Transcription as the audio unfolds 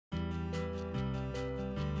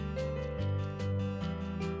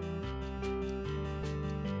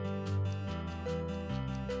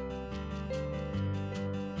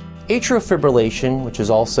Atrial fibrillation, which is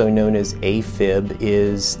also known as AFib,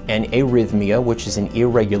 is an arrhythmia, which is an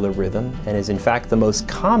irregular rhythm, and is in fact the most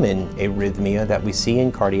common arrhythmia that we see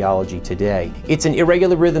in cardiology today. It's an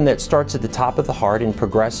irregular rhythm that starts at the top of the heart and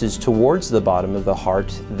progresses towards the bottom of the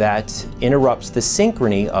heart that interrupts the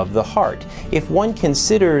synchrony of the heart. If one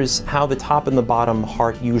considers how the top and the bottom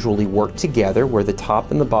heart usually work together, where the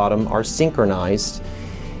top and the bottom are synchronized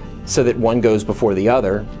so that one goes before the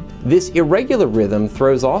other, this irregular rhythm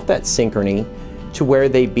throws off that synchrony to where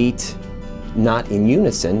they beat not in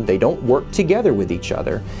unison, they don't work together with each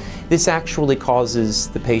other. This actually causes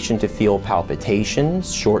the patient to feel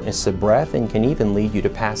palpitations, shortness of breath, and can even lead you to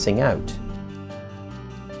passing out.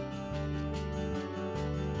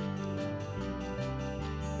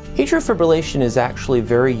 Atrial fibrillation is actually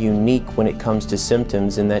very unique when it comes to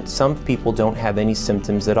symptoms in that some people don't have any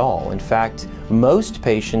symptoms at all. In fact, most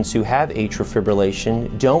patients who have atrial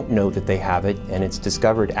fibrillation don't know that they have it, and it's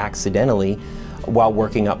discovered accidentally while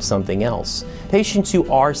working up something else. Patients who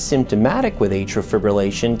are symptomatic with atrial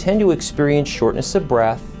fibrillation tend to experience shortness of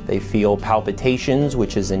breath. They feel palpitations,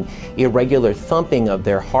 which is an irregular thumping of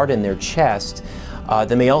their heart and their chest.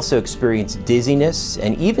 They may also experience dizziness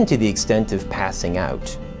and even to the extent of passing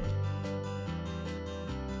out.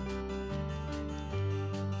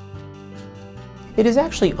 It is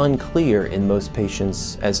actually unclear in most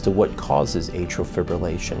patients as to what causes atrial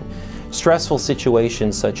fibrillation. Stressful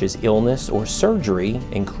situations such as illness or surgery,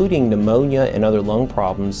 including pneumonia and other lung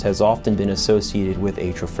problems, has often been associated with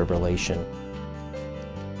atrial fibrillation.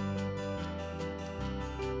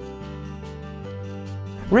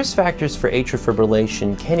 Risk factors for atrial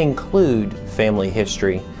fibrillation can include family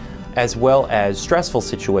history, as well as stressful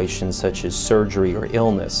situations such as surgery or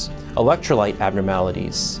illness. Electrolyte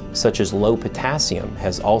abnormalities, such as low potassium,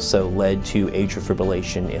 has also led to atrial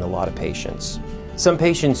fibrillation in a lot of patients. Some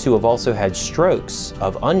patients who have also had strokes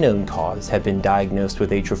of unknown cause have been diagnosed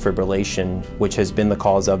with atrial fibrillation, which has been the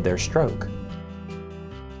cause of their stroke.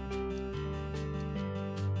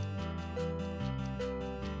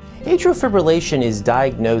 Atrial fibrillation is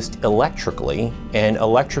diagnosed electrically, and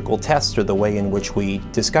electrical tests are the way in which we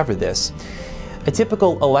discover this. A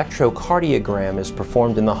typical electrocardiogram is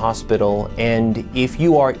performed in the hospital, and if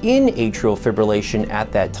you are in atrial fibrillation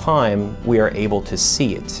at that time, we are able to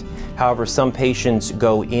see it. However, some patients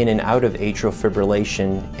go in and out of atrial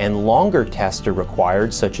fibrillation, and longer tests are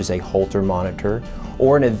required, such as a Holter monitor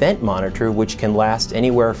or an event monitor, which can last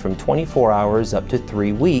anywhere from 24 hours up to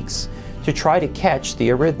 3 weeks to try to catch the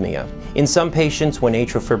arrhythmia. In some patients, when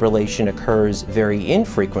atrial fibrillation occurs very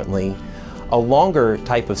infrequently, a longer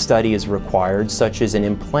type of study is required, such as an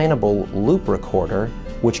implantable loop recorder,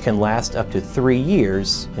 which can last up to 3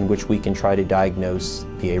 years, in which we can try to diagnose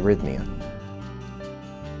the arrhythmia.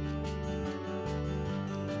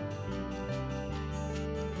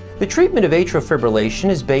 The treatment of atrial fibrillation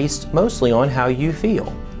is based mostly on how you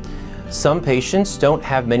feel. Some patients don't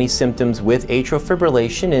have many symptoms with atrial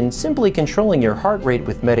fibrillation, and simply controlling your heart rate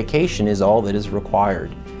with medication is all that is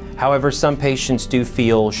required. However, some patients do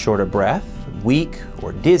feel short of breath, weak,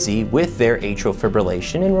 or dizzy with their atrial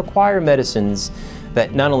fibrillation and require medicines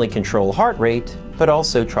that not only control heart rate, but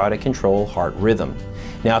also try to control heart rhythm.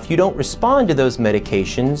 Now, if you don't respond to those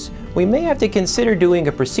medications, we may have to consider doing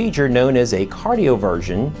a procedure known as a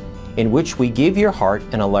cardioversion, in which we give your heart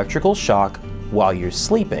an electrical shock while you're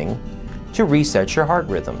sleeping to reset your heart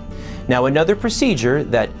rhythm. Now, another procedure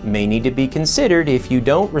that may need to be considered if you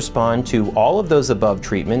don't respond to all of those above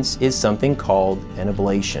treatments is something called an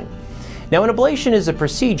ablation. Now, an ablation is a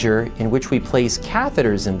procedure in which we place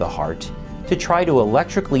catheters in the heart to try to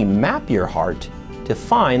electrically map your heart to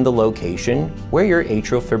find the location where your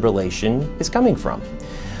atrial fibrillation is coming from.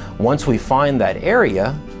 Once we find that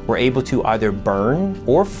area, we're able to either burn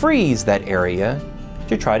or freeze that area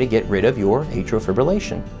to try to get rid of your atrial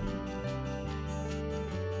fibrillation.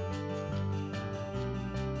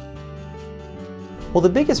 Well, the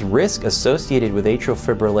biggest risk associated with atrial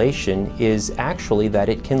fibrillation is actually that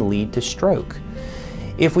it can lead to stroke.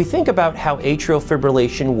 If we think about how atrial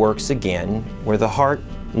fibrillation works again, where the heart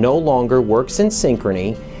no longer works in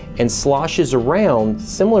synchrony and sloshes around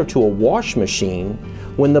similar to a wash machine,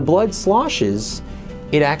 when the blood sloshes,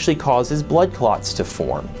 it actually causes blood clots to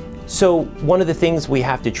form. So one of the things we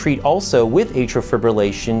have to treat also with atrial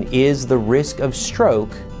fibrillation is the risk of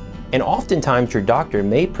stroke, and oftentimes your doctor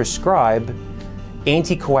may prescribe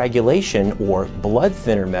anticoagulation or blood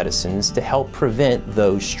thinner medicines to help prevent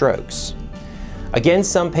those strokes. Again,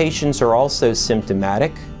 some patients are also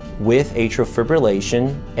symptomatic with atrial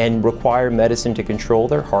fibrillation and require medicine to control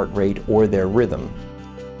their heart rate or their rhythm.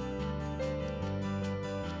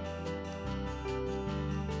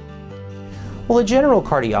 Well, a general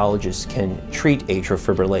cardiologist can treat atrial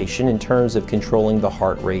fibrillation in terms of controlling the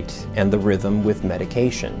heart rate and the rhythm with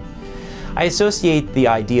medication. I associate the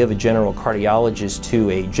idea of a general cardiologist to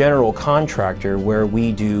a general contractor where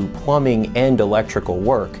we do plumbing and electrical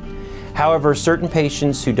work. However, certain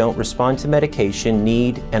patients who don't respond to medication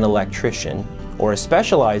need an electrician or a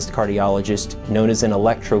specialized cardiologist known as an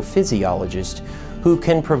electrophysiologist who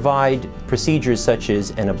can provide procedures such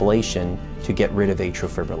as an ablation to get rid of atrial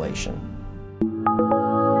fibrillation.